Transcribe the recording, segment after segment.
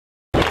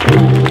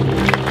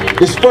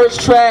This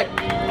first track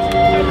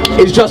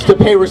is just to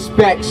pay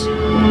respects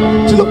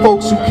to the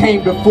folks who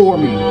came before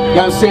me. You know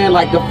what I'm saying?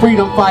 Like the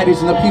freedom fighters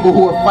and the people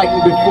who were fighting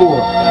before.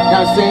 You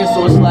know what I'm saying?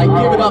 So it's like,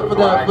 give it up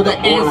for the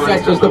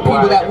ancestors, the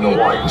people that we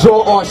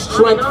draw our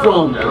strength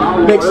from.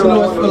 Make some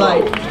noise for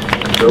like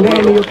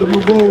Nanny of the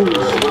Maroons,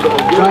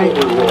 right?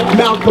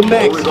 Malcolm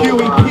X,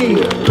 Huey P, you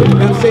know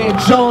what I'm saying?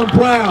 John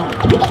Brown,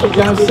 you know what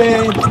I'm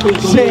saying?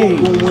 Che,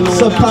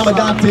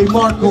 Subcomandante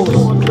Marcos, you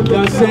know what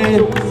I'm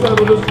saying?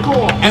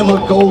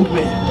 Emma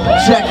Goldman,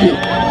 check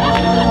it.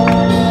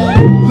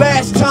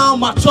 Last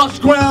time I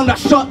touched ground, I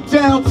shut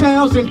down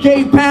towns and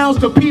gave pounds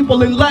to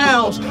people in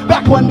lounge.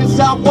 Back when the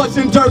South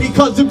wasn't dirty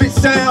cause of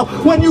its sound.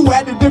 When you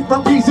had a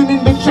different reason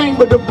in the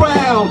chamber to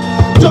brown.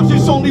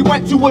 Judges only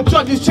went to a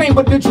judge's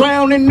chamber to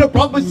drown. And the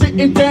brothers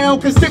sitting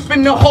down could sip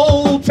in the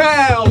whole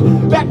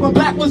town. Back when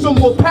black was a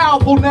more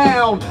powerful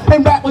noun.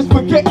 And rap was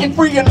for getting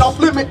free and off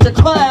limit to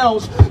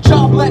clowns.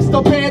 God bless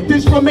the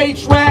Panthers from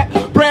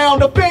H-Rap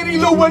Brown to Fannie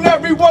Lou and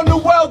everyone who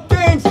held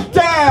things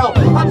down.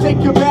 I take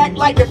you back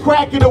like a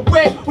crack in the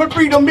whip. When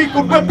freedom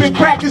equaled whipping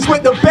crackers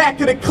with the back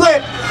of the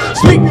clip.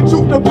 Speaking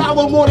truth to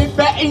power more than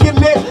fat in your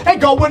lip.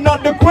 And going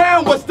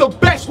underground was the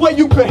best way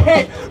you could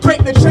hit.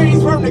 Break the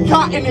chains, burn the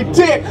cotton and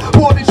dip.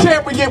 Pour the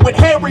chariot with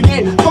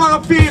Harriet.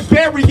 Find fear,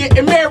 bury it,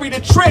 and marry the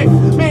trick.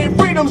 Man,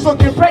 freedom's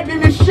looking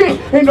pregnant as shit.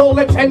 And all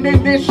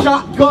attending this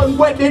shotgun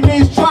wedding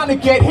is trying to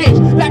get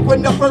hitched. Back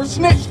when the first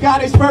snitch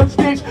got his first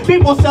stitch.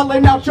 People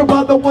selling out your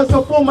brother was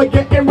a form of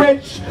getting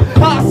rich.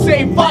 I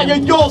say fire,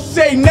 you'll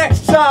say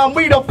next time.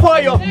 We the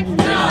fire.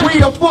 We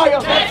the fire.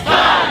 Next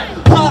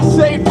time. I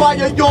say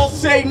fire, you'll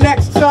say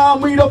next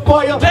time. We the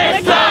fire.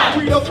 Next time.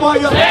 We the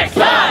fire. Next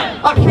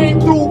time. I came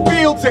through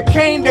fields and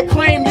came to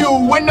claim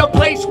you in the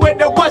place where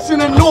there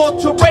wasn't a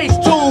north to race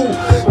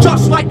to.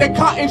 Just like the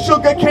cotton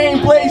sugar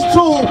cane blaze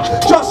too.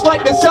 Just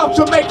like the South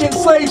Jamaican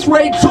slaves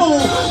raid too.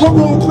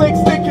 Maroon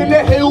cliques thick in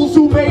the hills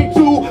who made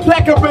two.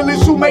 Black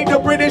guerrillas who made the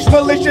British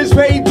militias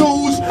pay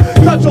dues.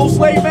 Cudgel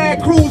slave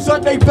and crews are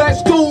they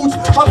best dudes.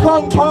 A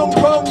pung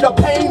the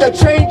pain, the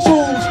chain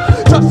tools.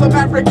 Just some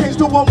Africans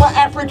doing what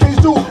Africans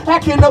do.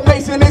 Acting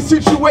amazing in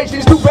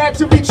situations too bad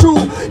to be true.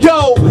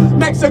 Yo,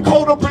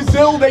 Mexico to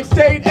Brazil, they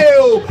stayed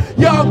ill.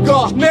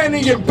 Younger,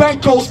 Manny and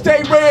Banco,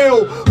 stay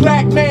real.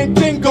 Black man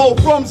dingo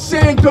from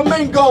San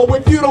Domingo.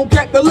 If you don't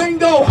get the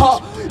lingo,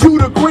 you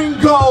the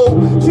gringo.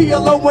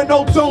 TLO and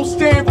O don't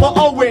stand for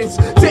Owens.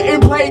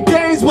 Didn't play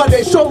games, but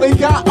they surely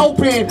got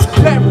open.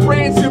 Left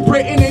France and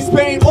Britain and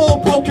Spain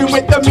all broken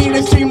with the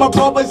meanest team of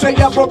brothers they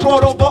ever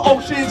brought over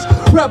oceans.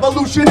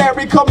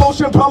 Revolutionary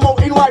commotion,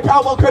 promoting white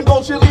power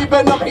convulsion,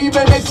 leaving them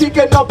even and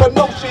seeking other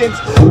notions.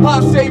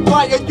 I say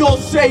fire, you'll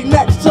say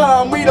next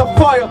time. We the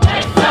fire.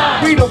 Next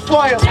time. We the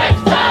fire.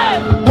 Next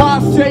time. I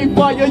say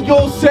fire,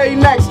 you'll say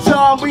next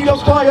time. We the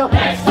fire.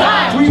 Next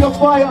time. We the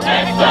fire.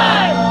 Next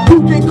time.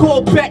 You can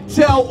call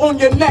Bechtel on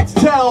your next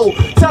tell.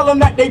 Tell them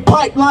that they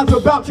pipelines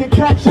about to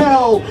catch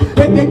hell. If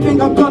they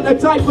think I'm gonna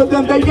die for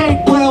them, they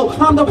ain't well.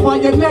 I'm the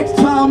fire next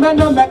time,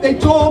 and I'm at their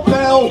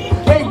doorbell.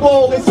 They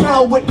roll as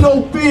hell with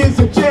no fears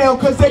of jail,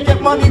 cause they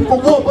get money for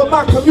war, but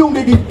my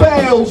community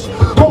fails.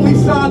 Only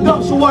signed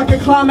up so I can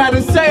climb out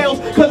of sales,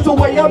 cause the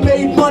way I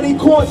made money,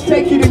 courts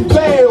take it in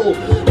bail.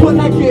 When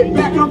I get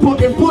back, I'm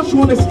putting Bush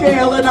on the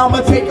scale, and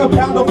I'ma take a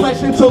pound of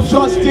flesh until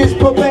justice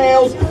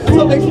prevails.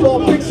 Till they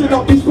start fixing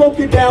up these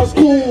broken down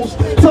schools.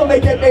 Till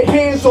they get their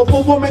hands off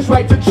a woman's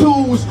right to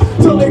choose.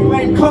 Till they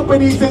blame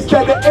companies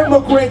instead of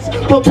immigrants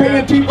for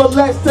paying people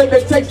less than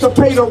it takes to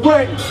pay the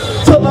rent.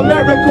 Till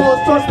America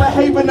starts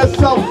behaving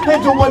herself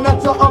and doing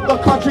that to other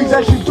countries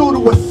as she do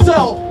to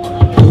herself.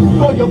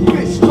 Throw your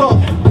fist up,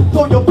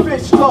 throw your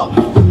fist up,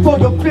 throw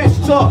your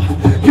fist up.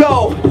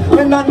 Yo,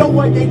 and I know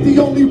I ain't the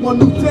only one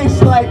who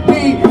thinks like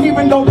me,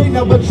 even though they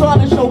never try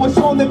to show us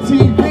on the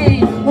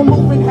TV. The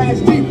movement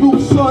has deep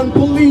roots, son,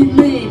 believe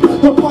me.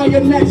 The fire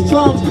next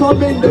time's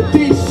coming to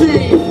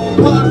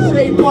DC. I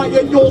say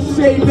fire, you'll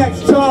say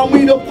next time.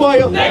 We the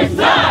fire. Next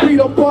time. We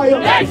the fire.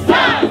 Next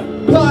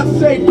time. I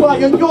say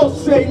fire, you'll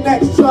say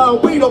next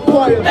time. We the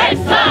fire.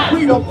 Next time.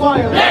 We the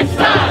fire. Next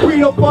time. We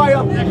the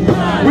fire. Next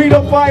time. We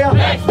the fire.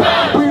 Next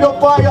time. We the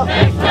fire.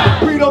 Next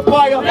time. We the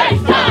fire.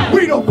 Next time.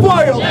 We the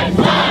fire. Next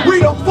time. We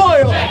the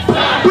fire. Next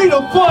time. We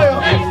the fire.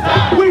 Next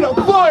time. We the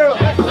fire.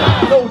 Next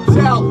time. No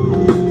doubt.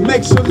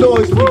 Make some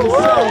noise for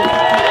yourself.